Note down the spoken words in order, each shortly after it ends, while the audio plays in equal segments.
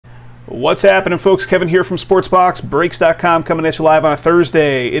What's happening, folks? Kevin here from SportsBoxBreaks.com, coming at you live on a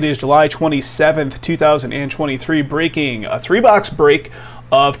Thursday. It is July 27th, 2023, breaking a 3-box break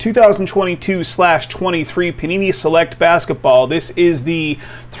of 2022/23 Panini Select Basketball. This is the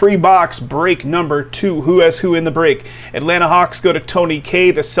 3-box break number 2. Who has who in the break? Atlanta Hawks go to Tony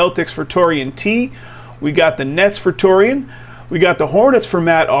K. The Celtics for Torian T. We got the Nets for Torian. We got the Hornets for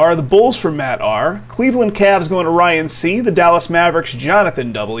Matt R. The Bulls for Matt R. Cleveland Cavs going to Ryan C. The Dallas Mavericks,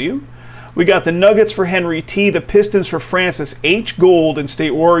 Jonathan W. We got the Nuggets for Henry T. The Pistons for Francis H. Golden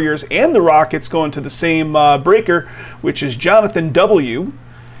State Warriors, and the Rockets going to the same breaker, which is Jonathan W.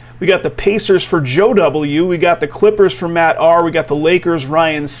 We got the Pacers for Joe W. We got the Clippers for Matt R. We got the Lakers,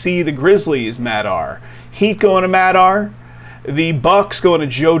 Ryan C. The Grizzlies, Matt R. Heat going to Matt R. The Bucks going to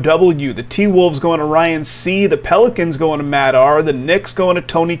Joe W. The T-Wolves going to Ryan C. The Pelicans going to Matt R. The Knicks going to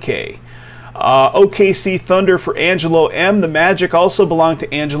Tony K. OKC Thunder for Angelo M. The Magic also belong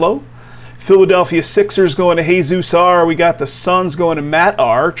to Angelo. Philadelphia Sixers going to Jesus R. We got the Suns going to Matt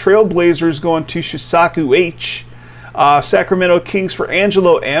R. Trailblazers going to Shisaku H. Sacramento Kings for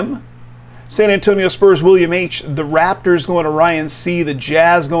Angelo M. San Antonio Spurs William H. The Raptors going to Ryan C. The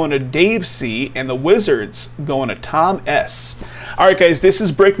Jazz going to Dave C. And the Wizards going to Tom S. Alright guys, this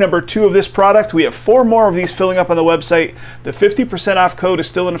is break number 2 of this product. We have 4 more of these filling up on the website. The 50% off code is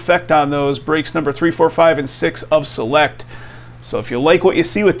still in effect on those. Breaks number 3, 4, 5, and 6 of Select. So if you like what you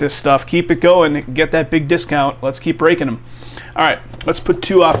see with this stuff, keep it going. Get that big discount. Let's keep breaking them. All right, let's put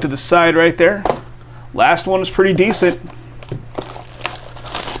 2 off to the side right there. Last one was pretty decent.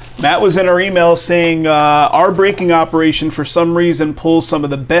 Matt was in our email saying our breaking operation for some reason pulls some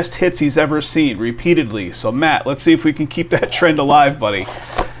of the best hits he's ever seen repeatedly. So Matt, let's see if we can keep that trend alive, buddy.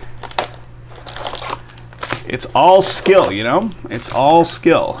 It's all skill, you know? It's all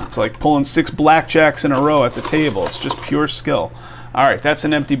skill. It's like pulling 6 blackjacks in a row at the table. It's just pure skill. All right, that's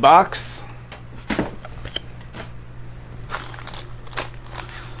an empty box.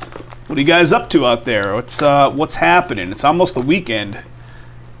 What are you guys up to out there? What's happening? It's almost the weekend.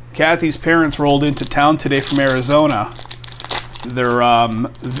 Kathy's parents rolled into town today from Arizona.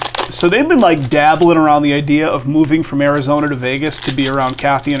 So they've been like dabbling around the idea of moving from Arizona to Vegas to be around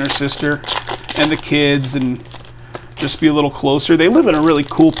Kathy and her sister and the kids and just be a little closer. They live in a really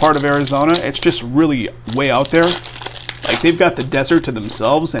cool part of Arizona. It's just really way out there. Like they've got the desert to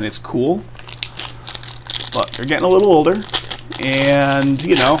themselves and it's cool. But they're getting a little older and,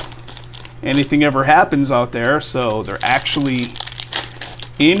 you know, anything ever happens out there, so they're actually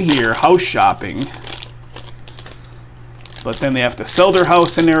in here house shopping. But then they have to sell their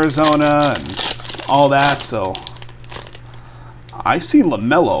house in Arizona and all that, so I see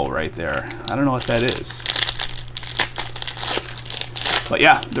LaMelo right there. I don't know what that is. But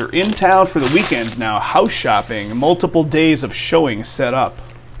yeah, they're in town for the weekend now, house shopping, multiple days of showing set up.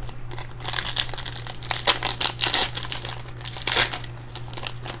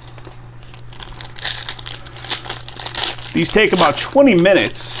 These take about 20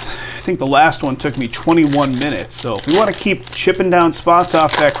 minutes. I think the last one took me 21 minutes. So if we want to keep chipping down spots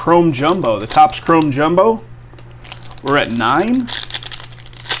off that Chrome Jumbo, the Topps Chrome Jumbo, we're at 9.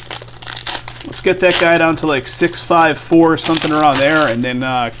 Let's get that guy down to like 654, something around there, and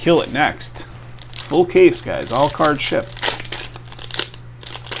then kill it next. Full case, guys. All card shipped.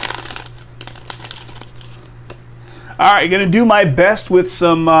 All right, going to do my best with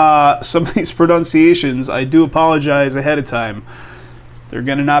some of these pronunciations. I do apologize ahead of time. They're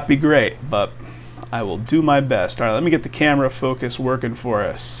going to not be great, but I will do my best. All right, let me get the camera focus working for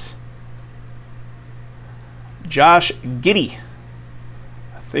us. Josh Giddey.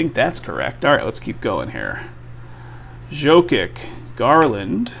 I think that's correct. All right, let's keep going here. Jokic,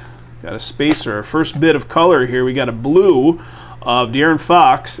 Garland. Got a spacer. Our first bit of color here. We got a blue of De'Aaron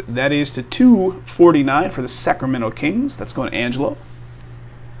Fox. That is to 249 for the Sacramento Kings. That's going to Angelo.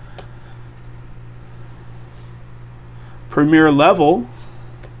 Premier level.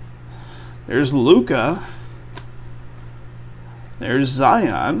 There's Luka. There's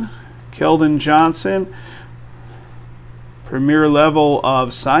Zion. Keldon Johnson. Premier level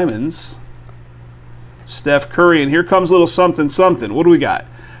of Simons. Steph Curry. And here comes a little something something. What do we got?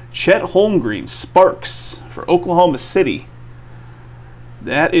 Chet Holmgren. Sparks for Oklahoma City.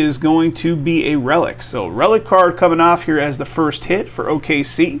 That is going to be a relic. So relic card coming off here as the first hit for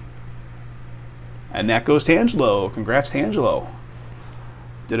OKC. And that goes to Angelo. Congrats to Angelo.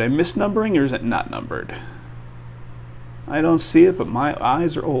 Did I miss numbering or is it not numbered? I don't see it, but my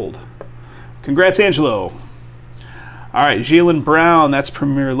eyes are old. Congrats, Angelo. All right, Jaylen Brown, that's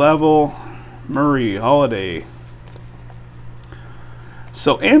premier level. Murray, Holiday.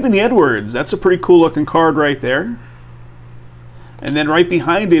 So Anthony Edwards, that's a pretty cool looking card right there. And then right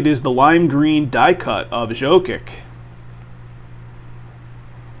behind it is the lime green die cut of Jokic.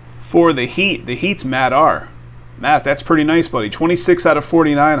 For the Heat, the Heat's Matt R. Matt, that's pretty nice, buddy. 26 out of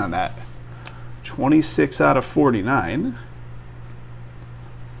 49 on that. 26 out of 49.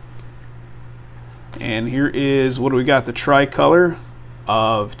 And here is, what do we got? The tricolor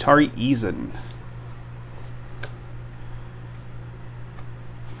of Tari Eason.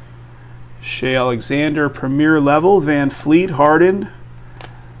 Shea Alexander, Premier Level, Van Fleet, Harden,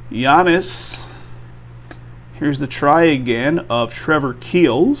 Giannis. Here's the try again of Trevor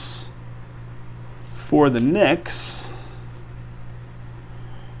Keels for the Knicks.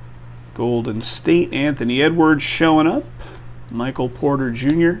 Golden State, Anthony Edwards showing up. Michael Porter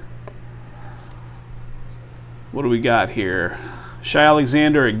Jr. What do we got here? Shea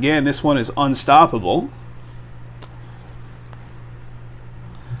Alexander again. This one is unstoppable.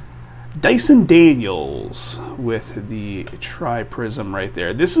 Dyson Daniels with the tri-prism right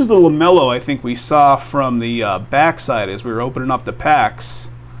there. This is the LaMelo I think we saw from the backside as we were opening up the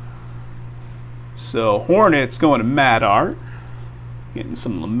packs. So Hornets going to Matt R. Getting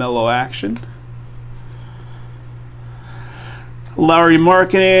some LaMelo action. Lowry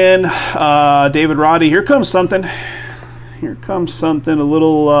Markkanen, David Roddy. Here comes something. Here comes something. A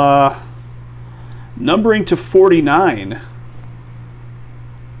little numbering to 49.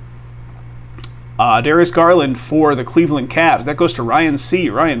 Darius Garland for the Cleveland Cavs. That goes to Ryan C.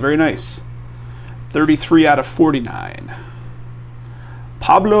 Ryan, very nice. 33 out of 49.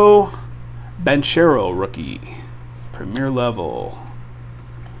 Pablo Banchero, rookie. Premier Level.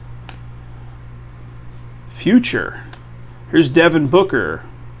 Future. Here's Devin Booker.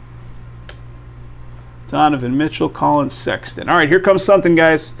 Donovan Mitchell, Colin Sexton. All right, here comes something,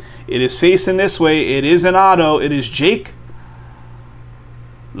 guys. It is facing this way. It is an auto. It is Jake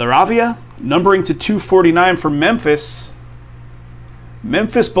LaRavia, numbering to 249 for Memphis.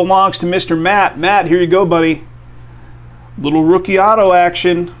 Memphis belongs to Mr. Matt. Matt, here you go, buddy. Little rookie auto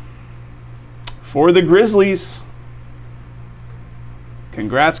action for the Grizzlies.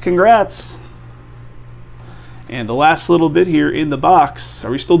 Congrats, congrats. And the last little bit here in the box.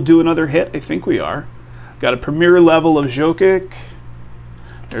 Are we still doing another hit? I think we are. Got a Premier Level of Jokic.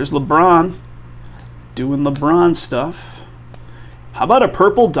 There's LeBron doing LeBron stuff. How about a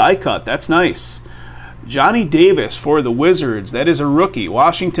purple die cut? That's nice. Johnny Davis for the Wizards. That is a rookie.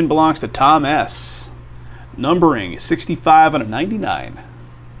 Washington belongs to Tom S. Numbering 65 out of 99.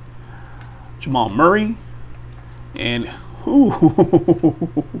 Jamal Murray. And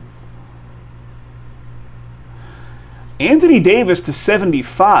Anthony Davis to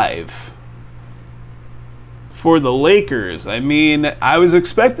 75 for the Lakers. I mean, I was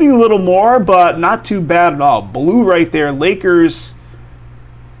expecting a little more, but not too bad at all. Blue right there. Lakers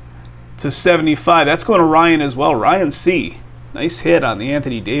to 75. That's going to Ryan as well. Ryan C. Nice hit on the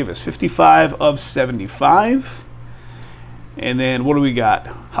Anthony Davis. 55 of 75. And then what do we got?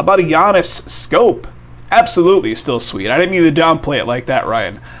 How about a Giannis scope? Absolutely still sweet. I didn't mean to downplay it like that,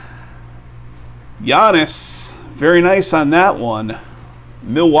 Ryan. Giannis, very nice on that one.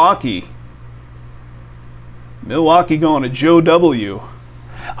 Milwaukee. Milwaukee going to Joe W.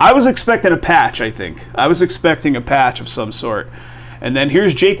 I was expecting a patch, I think. I was expecting a patch of some sort. And then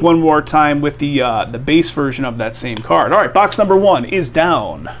here's Jake one more time with the base version of that same card. All right, box number 1 is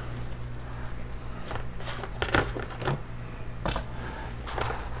down.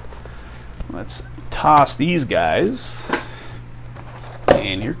 Let's toss these guys.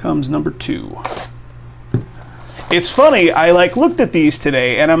 And here comes number 2. It's funny, I looked at these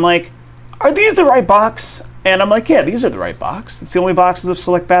today and I'm like, are these the right box? And I'm like, yeah, these are the right box. It's the only boxes of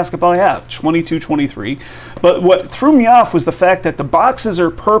Select Basketball I have, 22, 23. But what threw me off was the fact that the boxes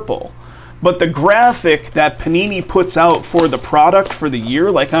are purple, but the graphic that Panini puts out for the product for the year,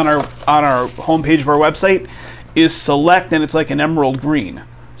 like on our homepage of our website, is Select, and it's like an emerald green.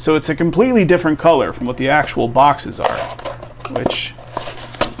 So it's a completely different color from what the actual boxes are, which,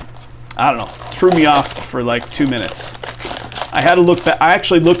 I don't know, threw me off for like 2 minutes. I had to look back. I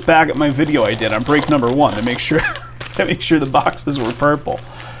actually looked back at my video I did on break number 1 to make sure the boxes were purple.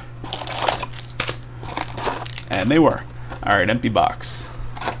 And they were. All right, empty box.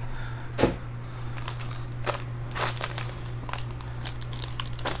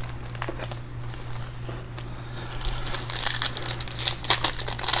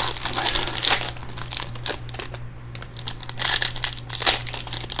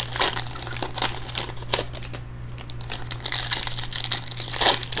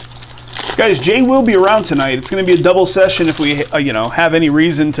 Guys, Jay will be around tonight. It's going to be a double session. If we, have any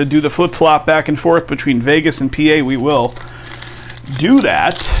reason to do the flip-flop back and forth between Vegas and PA, we will do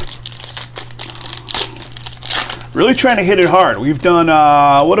that. Really trying to hit it hard. We've done,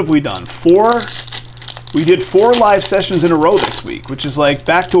 what have we done? We did 4 live sessions in a row this week, which is like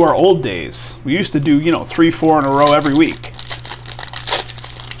back to our old days. We used to do, you know, 3, 4 in a row every week,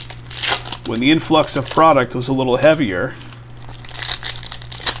 when the influx of product was a little heavier.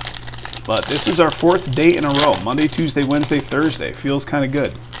 But this is our 4th day in a row. Monday, Tuesday, Wednesday, Thursday. Feels kind of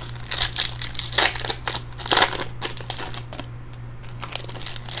good.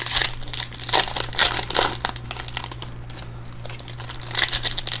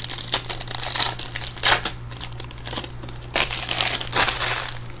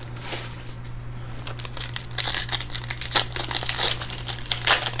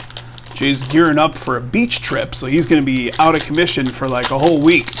 Jay's gearing up for a beach trip, so he's going to be out of commission for like a whole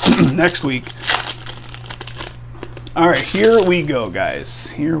week next week. All right, here we go,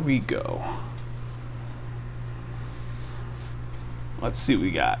 guys. Here we go. Let's see what we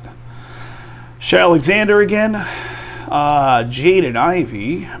got. Shea Alexander again. Jaden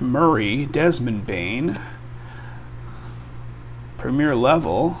Ivey, Murray, Desmond Bain. Premier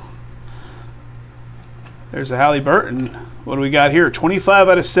level. There's a Halliburton. What do we got here? 25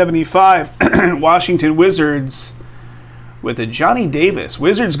 out of 75. Washington Wizards with a Johnny Davis.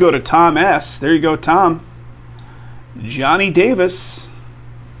 Wizards go to Tom S. There you go, Tom. Johnny Davis.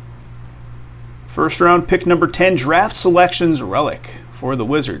 First round pick number 10. Draft selections relic for the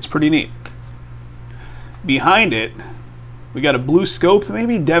Wizards. Pretty neat. Behind it, we got a blue scope.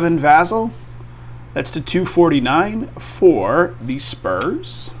 Maybe Devin Vassell. That's to 249 for the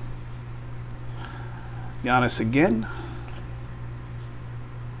Spurs. Giannis again.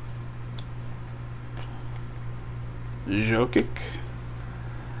 Jokic.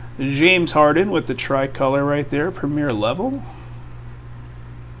 James Harden with the tricolor right there, premier level.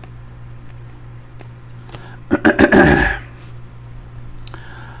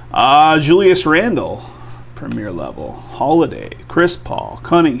 Julius Randle, premier level. Holiday, Chris Paul,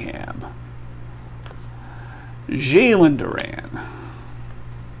 Cunningham. Jalen Duran.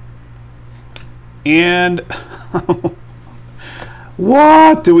 And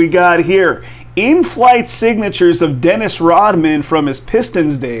what do we got here? In-flight signatures of Dennis Rodman from his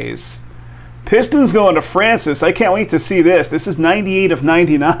Pistons days. Pistons going to Francis. I can't wait to see this. This is 98 of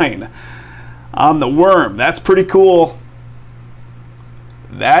 99 on the worm. That's pretty cool.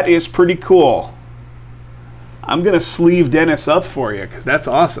 That is pretty cool. I'm going to sleeve Dennis up for you because that's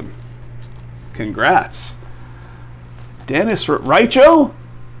awesome. Congrats. Dennis, right, Joe?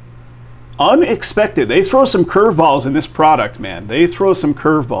 Unexpected. They throw some curveballs in this product, man. They throw some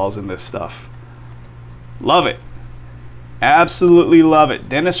curveballs in this stuff. Love it. Absolutely love it.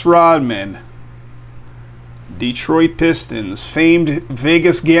 Dennis Rodman, Detroit Pistons, famed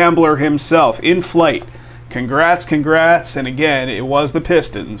Vegas gambler himself, in flight. Congrats, congrats. And again, it was the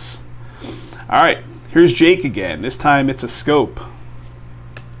Pistons. All right, here's Jake again. This time it's a scope.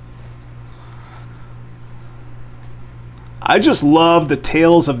 I just love the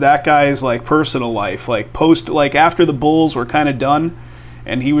tales of that guy's like personal life, like after the Bulls were kind of done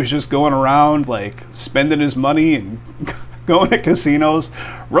and he was just going around like spending his money and going to casinos.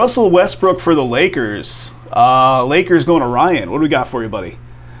 Russell Westbrook for the Lakers. Lakers going to Ryan. What do we got for you, buddy?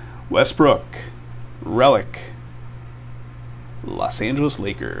 Westbrook, relic, Los Angeles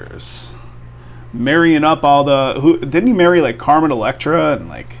Lakers. Marrying up all the didn't he marry like Carmen Electra, and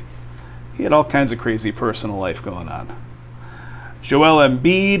like he had all kinds of crazy personal life going on. Joel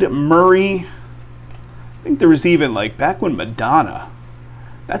Embiid, Murray. I think there was even like back when Madonna.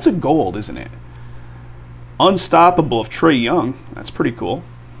 That's a gold, isn't it? Unstoppable of Trae Young. That's pretty cool.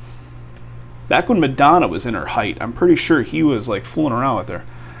 Back when Madonna was in her height, I'm pretty sure he was like fooling around with her.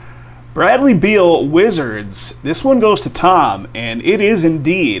 Bradley Beal, Wizards. This one goes to Tom, and it is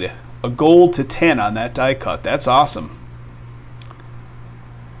indeed a gold to 10 on that die cut. That's awesome.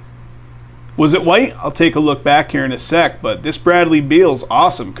 Was it white? I'll take a look back here in a sec, but this Bradley Beal's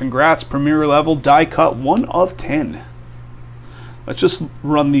awesome. Congrats, premier level, die cut 1 of 10. Let's just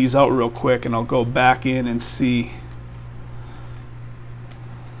run these out real quick and I'll go back in and see.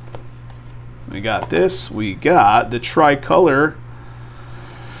 We got this. We got the tricolor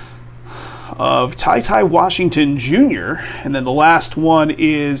of Ty Washington Jr. And then the last one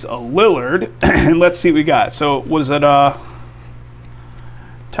is a Lillard. And let's see what we got. So what is that?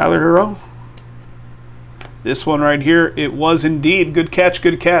 Tyler Hero? This one right here, it was indeed. Good catch,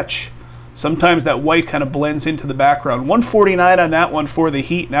 good catch. Sometimes that white kind of blends into the background. 149 on that one for the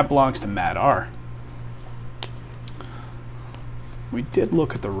Heat, and that belongs to Matt R. We did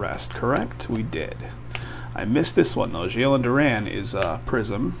look at the rest, correct? We did. I missed this one, though. Jalen Duran is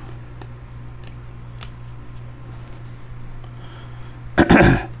Prism.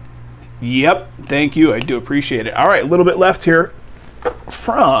 Yep, thank you. I do appreciate it. All right, a little bit left here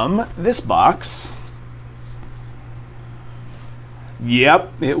from this box.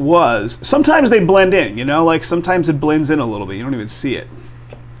 Yep, it was. Sometimes they blend in, you know, like sometimes it blends in a little bit. You don't even see it.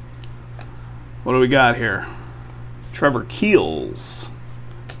 What do we got here? Trevor Keels.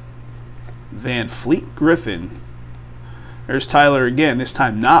 Van Fleet Griffin. There's Tyler again, this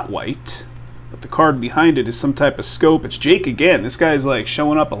time not white. But the card behind it is some type of scope. It's Jake again. This guy's like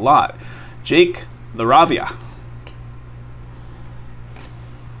showing up a lot. Jake LaRavia.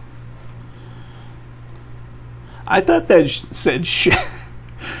 I thought that said Chef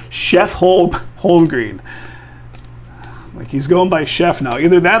Holmgreen. Like he's going by Chef now.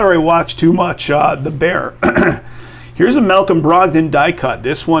 Either that or I watched too much The Bear. Here's a Malcolm Brogdon die cut.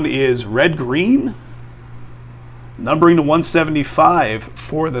 This one is red-green. Numbering to 175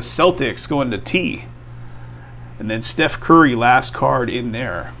 for the Celtics going to T. And then Steph Curry, last card in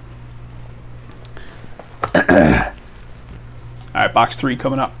there. All right, box 3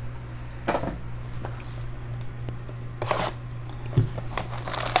 coming up.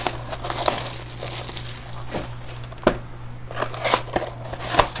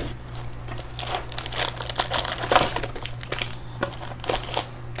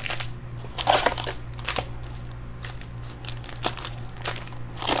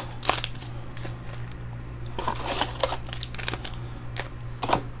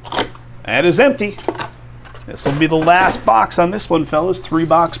 That is empty. This will be the last box on this one, fellas.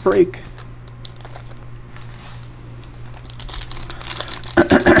 3-box break.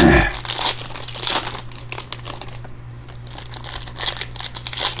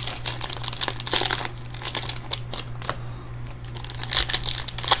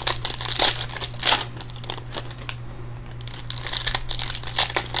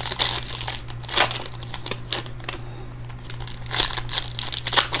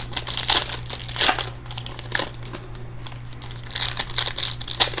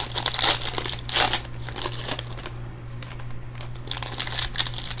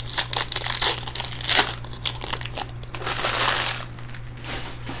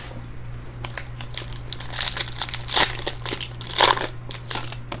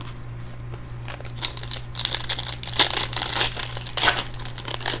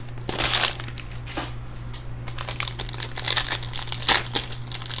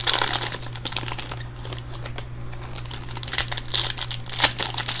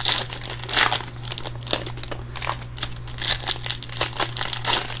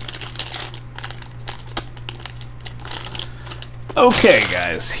 Okay,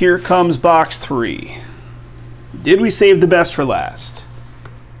 guys, here comes box 3. Did we save the best for last?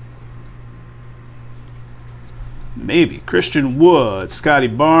 Maybe. Christian Wood, Scotty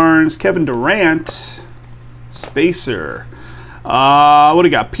Barnes, Kevin Durant, Spacer. What do we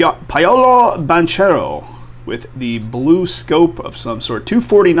got? Paolo Banchero with the blue scope of some sort.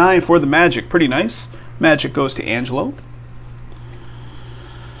 249 for the Magic. Pretty nice. Magic goes to Angelo.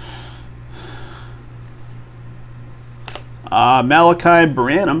 Malachi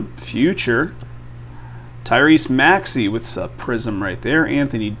Branham, Future. Tyrese Maxey with a prism right there.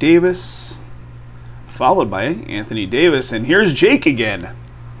 Anthony Davis, followed by Anthony Davis. And here's Jake again.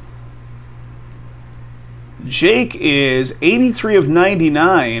 Jake is 83 of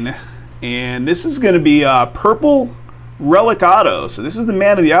 99. And this is going to be purple relic auto. So this is the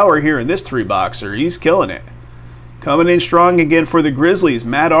man of the hour here in this 3-boxer. He's killing it. Coming in strong again for the Grizzlies.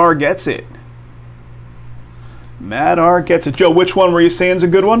 Matt R gets it. Matt R gets it. Joe, which one were you saying is a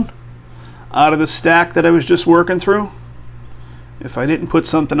good one out of the stack that I was just working through? If I didn't put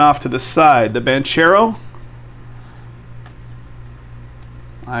something off to the side, the Banchero,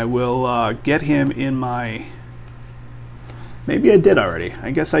 I will get him in my... Maybe I did already.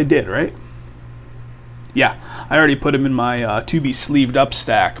 I guess I did, right? Yeah, I already put him in my to-be sleeved up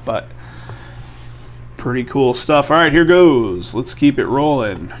stack, but pretty cool stuff. All right, here goes. Let's keep it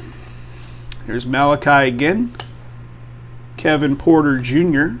rolling. Here's Malachi again. Kevin Porter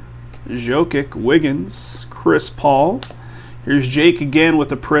Jr., Jokic, Wiggins, Chris Paul. Here's Jake again with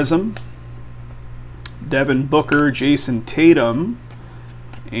the prism. Devin Booker, Jason Tatum.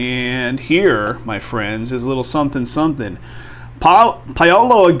 And here, my friends, is a little something something.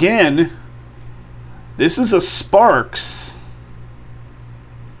 Paolo again. This is a Sparks.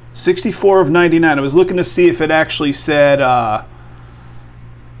 64 of 99. I was looking to see if it actually said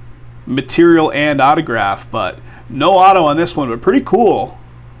material and autograph, but no auto on this one, but pretty cool.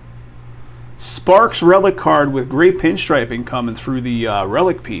 Sparks relic card with gray pinstriping coming through the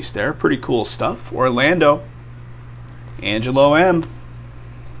relic piece there. Pretty cool stuff. Orlando. Angelo M.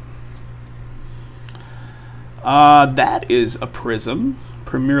 That is a prism.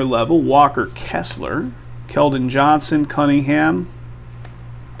 Premier level, Walker Kessler, Keldon Johnson, Cunningham.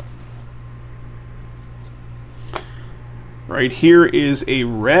 Right here is a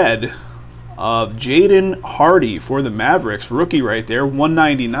red of Jaden Hardy for the Mavericks. Rookie right there,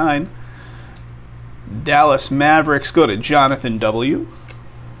 199. Dallas Mavericks go to Jonathan W.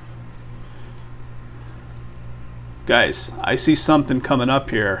 Guys, I see something coming up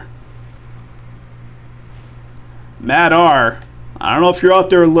here. Matt R. I don't know if you're out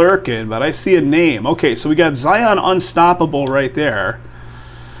there lurking, but I see a name. Okay, so we got Zion Unstoppable right there.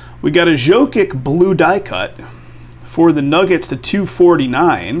 We got a Jokic blue die cut for the Nuggets to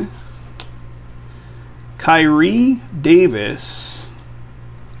 249. Kyrie Davis.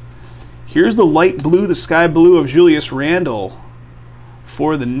 Here's the light blue, the sky blue of Julius Randle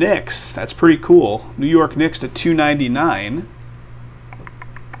for the Knicks. That's pretty cool. New York Knicks to 299.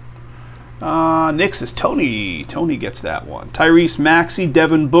 Knicks is Tony. Tony gets that one. Tyrese Maxey,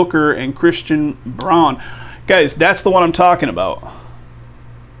 Devin Booker, and Christian Braun. Guys, that's the one I'm talking about.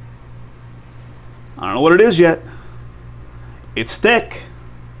 I don't know what it is yet. It's thick.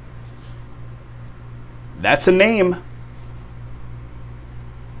 That's a name.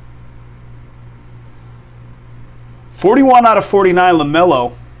 .41 out of 49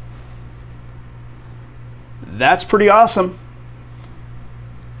 LaMelo. That's pretty awesome.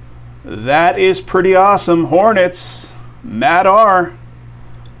 That is pretty awesome. Hornets, Matt R.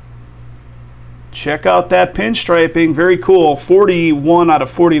 Check out that pinstriping. Very cool. 41 out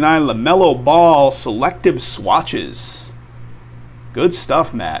of 49 LaMelo Ball selective swatches. Good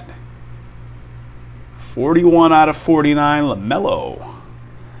stuff, Matt. 41 out of 49 LaMelo.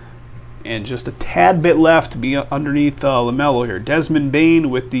 And just a tad bit left to be underneath LaMelo here. Desmond Bane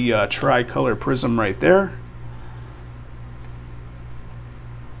with the tricolor prism right there.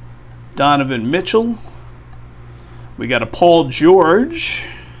 Donovan Mitchell. We got a Paul George,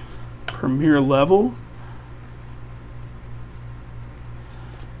 premier level.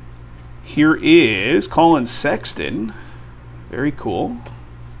 Here is Colin Sexton. Very cool.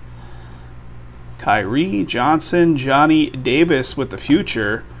 Kyrie Johnson, Johnny Davis with the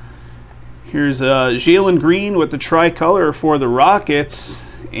future. Here's Jalen Green with the tricolor for the Rockets.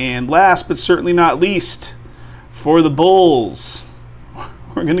 And last but certainly not least, for the Bulls,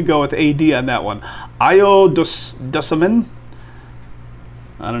 we're going to go with AD on that one. Ayo Dosunmu.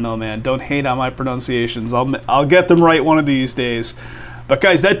 I don't know, man. Don't hate on my pronunciations. I'll get them right one of these days. But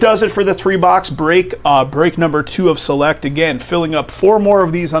guys, that does it for the 3-box break. Break number 2 of Select. Again, filling up 4 more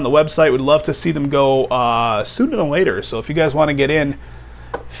of these on the website. Would love to see them go sooner than later. So if you guys want to get in,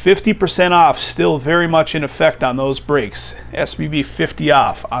 50% off still very much in effect on those breaks. SBB 50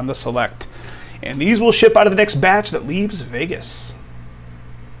 off on the Select. And these will ship out of the next batch that leaves Vegas.